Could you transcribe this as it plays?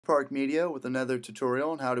Park Media with another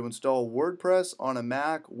tutorial on how to install WordPress on a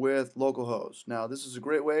Mac with Localhost. Now, this is a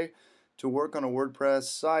great way to work on a WordPress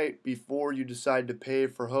site before you decide to pay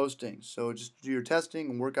for hosting. So just do your testing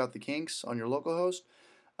and work out the kinks on your Localhost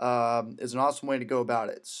is an awesome way to go about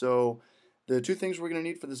it. So the two things we're going to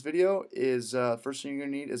need for this video is first thing you're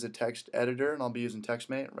going to need is a text editor, and I'll be using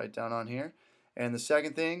TextMate right down on here. And the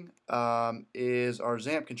second thing is our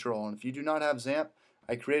XAMPP control. And if you do not have XAMPP,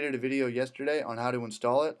 I created a video yesterday on how to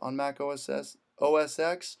install it on Mac OS X.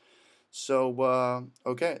 So,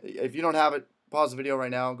 okay, if you don't have it, pause the video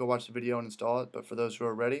right now, go watch the video and install it. But for those who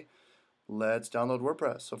are ready, let's download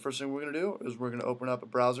WordPress. So first thing we're going to do is we're going to open up a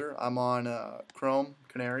browser. I'm on Chrome,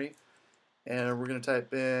 Canary, and we're going to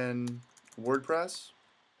type in WordPress.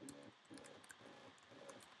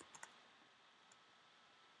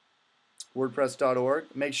 WordPress.org.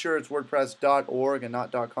 Make sure it's WordPress.org and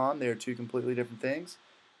not .com. They are two completely different things.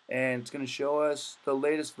 And it's going to show us the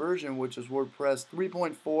latest version, which is WordPress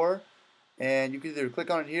 3.4. And you can either click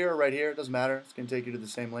on it here or right here. It doesn't matter. It's going to take you to the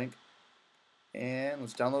same link. And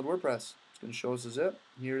let's download WordPress. It's going to show us a zip.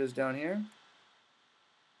 Here it is down here.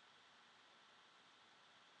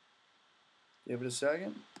 Give it a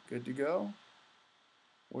second. Good to go.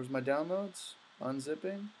 Where's my downloads?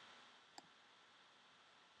 Unzipping.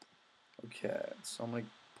 Okay, so I'm going to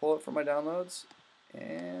pull it from my downloads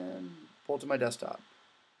and pull it to my desktop.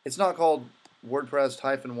 It's not called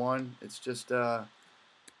WordPress-1, it's just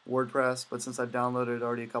WordPress, but since I've downloaded it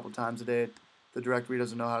already a couple times a day, the directory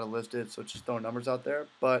doesn't know how to list it, so it's just throwing numbers out there.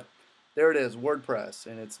 But there it is, WordPress,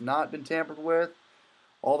 and it's not been tampered with.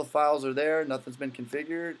 All the files are there, nothing's been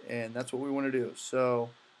configured, and that's what we want to do.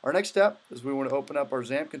 So our next step is we want to open up our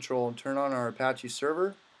XAMPP control and turn on our Apache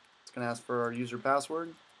server. It's going to ask for our user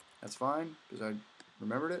password. That's fine, because I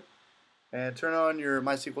remembered it. And turn on your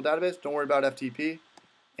MySQL database. Don't worry about FTP.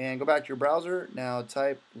 And go back to your browser. Now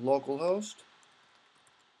type localhost.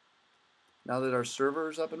 Now that our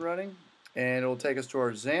server is up and running. And it will take us to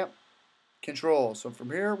our XAMPP control. So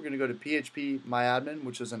from here, we're going to go to PHP MyAdmin,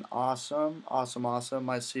 which is an awesome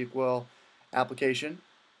MySQL application.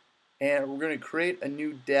 And we're going to create a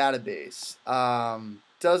new database.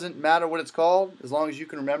 Doesn't matter what it's called as long as you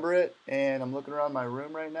can remember it. And I'm looking around my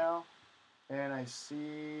room right now and I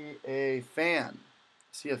see a fan.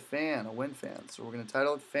 I see a fan, a wind fan. So we're going to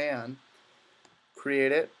title it fan,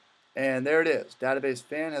 create it, and there it is. Database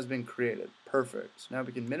fan has been created. Perfect. So now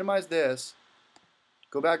we can minimize this,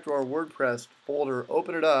 go back to our WordPress folder,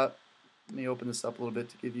 open it up. Let me open this up a little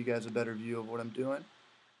bit to give you guys a better view of what I'm doing.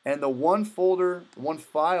 And the one folder, the one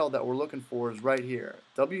file that we're looking for is right here.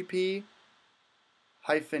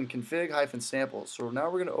 wp-config-samples. So now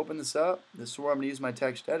we're going to open this up. This is where I'm going to use my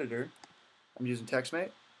text editor. I'm using TextMate.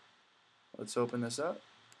 Let's open this up.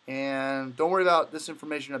 And don't worry about this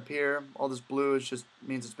information up here. All this blue is just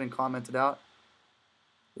means it's been commented out.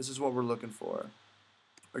 This is what we're looking for.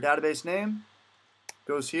 Our database name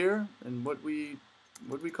goes here, and what we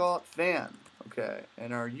call it? Fan. Okay.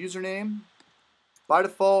 And our username, by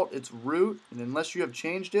default, it's root, and unless you have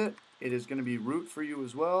changed it, it is going to be root for you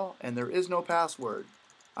as well, and there is no password.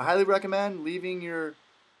 I highly recommend leaving your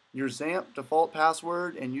XAMPP default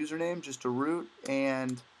password and username just to root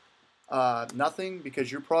and nothing,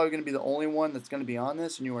 because you're probably going to be the only one that's going to be on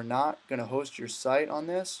this, and you are not going to host your site on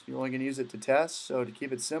this. You're only going to use it to test, so to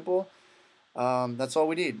keep it simple, that's all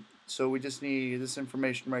we need. So we just need this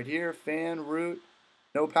information right here, fan, root,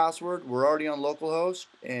 no password. We're already on localhost,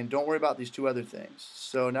 and don't worry about these two other things.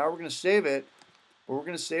 So now we're going to save it. But we're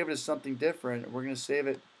going to save it as something different. We're going to save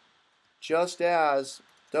it just as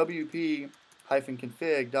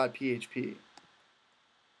wp-config.php.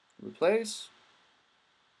 Replace.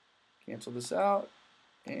 Cancel this out.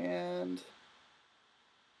 And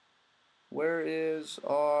where is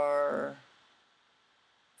our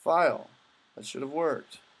file? That should have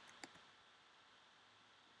worked.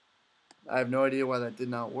 I have no idea why that did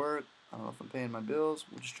not work. I don't know if I'm paying my bills.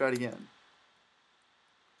 We'll just try it again.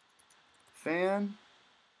 Fan,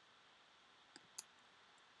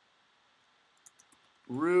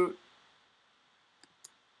 root,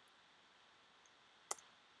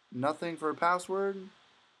 nothing for a password,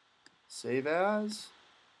 save as,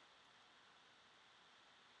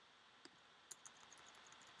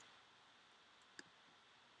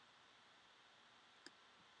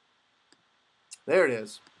 there it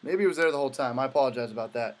is. Maybe it was there the whole time. I apologize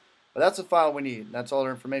about that. But that's the file we need. That's all our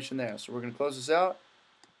information there. So we're going to close this out.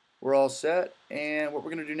 We're all set, and what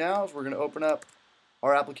we're going to do now is we're going to open up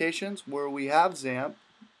our applications where we have XAMPP.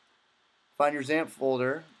 Find your XAMPP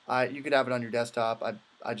folder. You could have it on your desktop.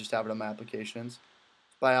 I just have it on my applications.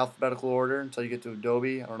 By alphabetical order until you get to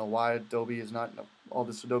Adobe. I don't know why Adobe is not, all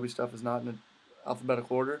this Adobe stuff is not in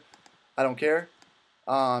alphabetical order. I don't care.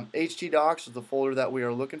 htdocs is the folder that we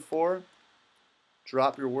are looking for.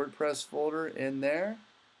 Drop your WordPress folder in there.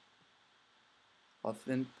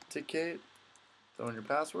 Authenticate. Throw in your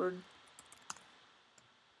password.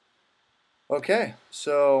 Okay,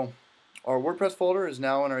 so our WordPress folder is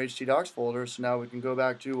now in our htdocs folder. So now we can go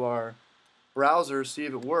back to our browser, see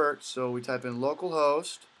if it works. So we type in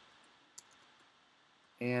localhost,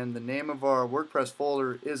 and the name of our WordPress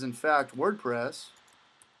folder is in fact WordPress.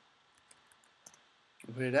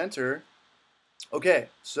 We hit enter. Okay,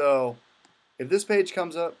 so if this page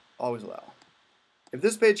comes up, always allow. If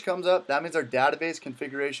this page comes up, that means our database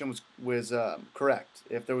configuration was correct.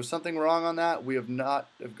 If there was something wrong on that, we have not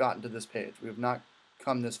gotten to this page. We have not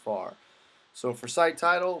come this far. So for site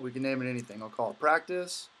title, we can name it anything. I'll call it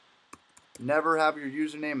practice. Never have your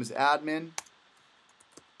username as admin.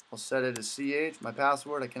 I'll set it as CH. My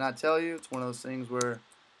password, I cannot tell you. It's one of those things where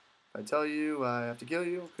if I tell you, I have to kill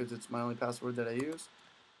you because it's my only password that I use.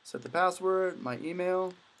 Set the password, my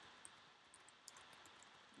email,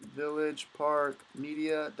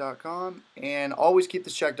 villageparkmedia.com, and always keep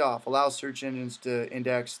this checked off. Allow search engines to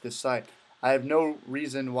index this site. I have no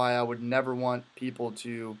reason why I would never want people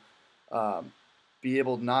to be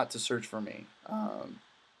able not to search for me.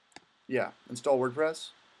 Yeah, install WordPress.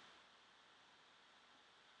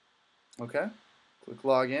 Okay, click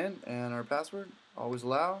login and our password, always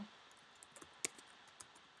allow.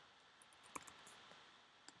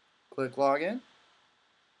 Click login.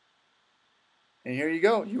 And here you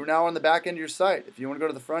go. You are now on the back end of your site. If you want to go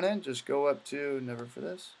to the front end, just go up to, never for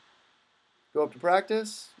this, go up to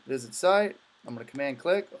practice, visit site. I'm going to command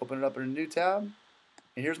click, open it up in a new tab.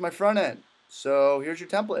 And here's my front end. So here's your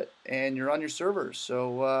template and you're on your server.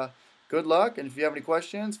 So good luck. And if you have any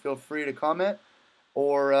questions, feel free to comment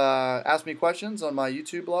or ask me questions on my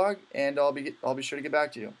YouTube blog, and I'll be sure to get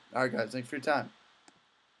back to you. All right, guys. Thanks for your time.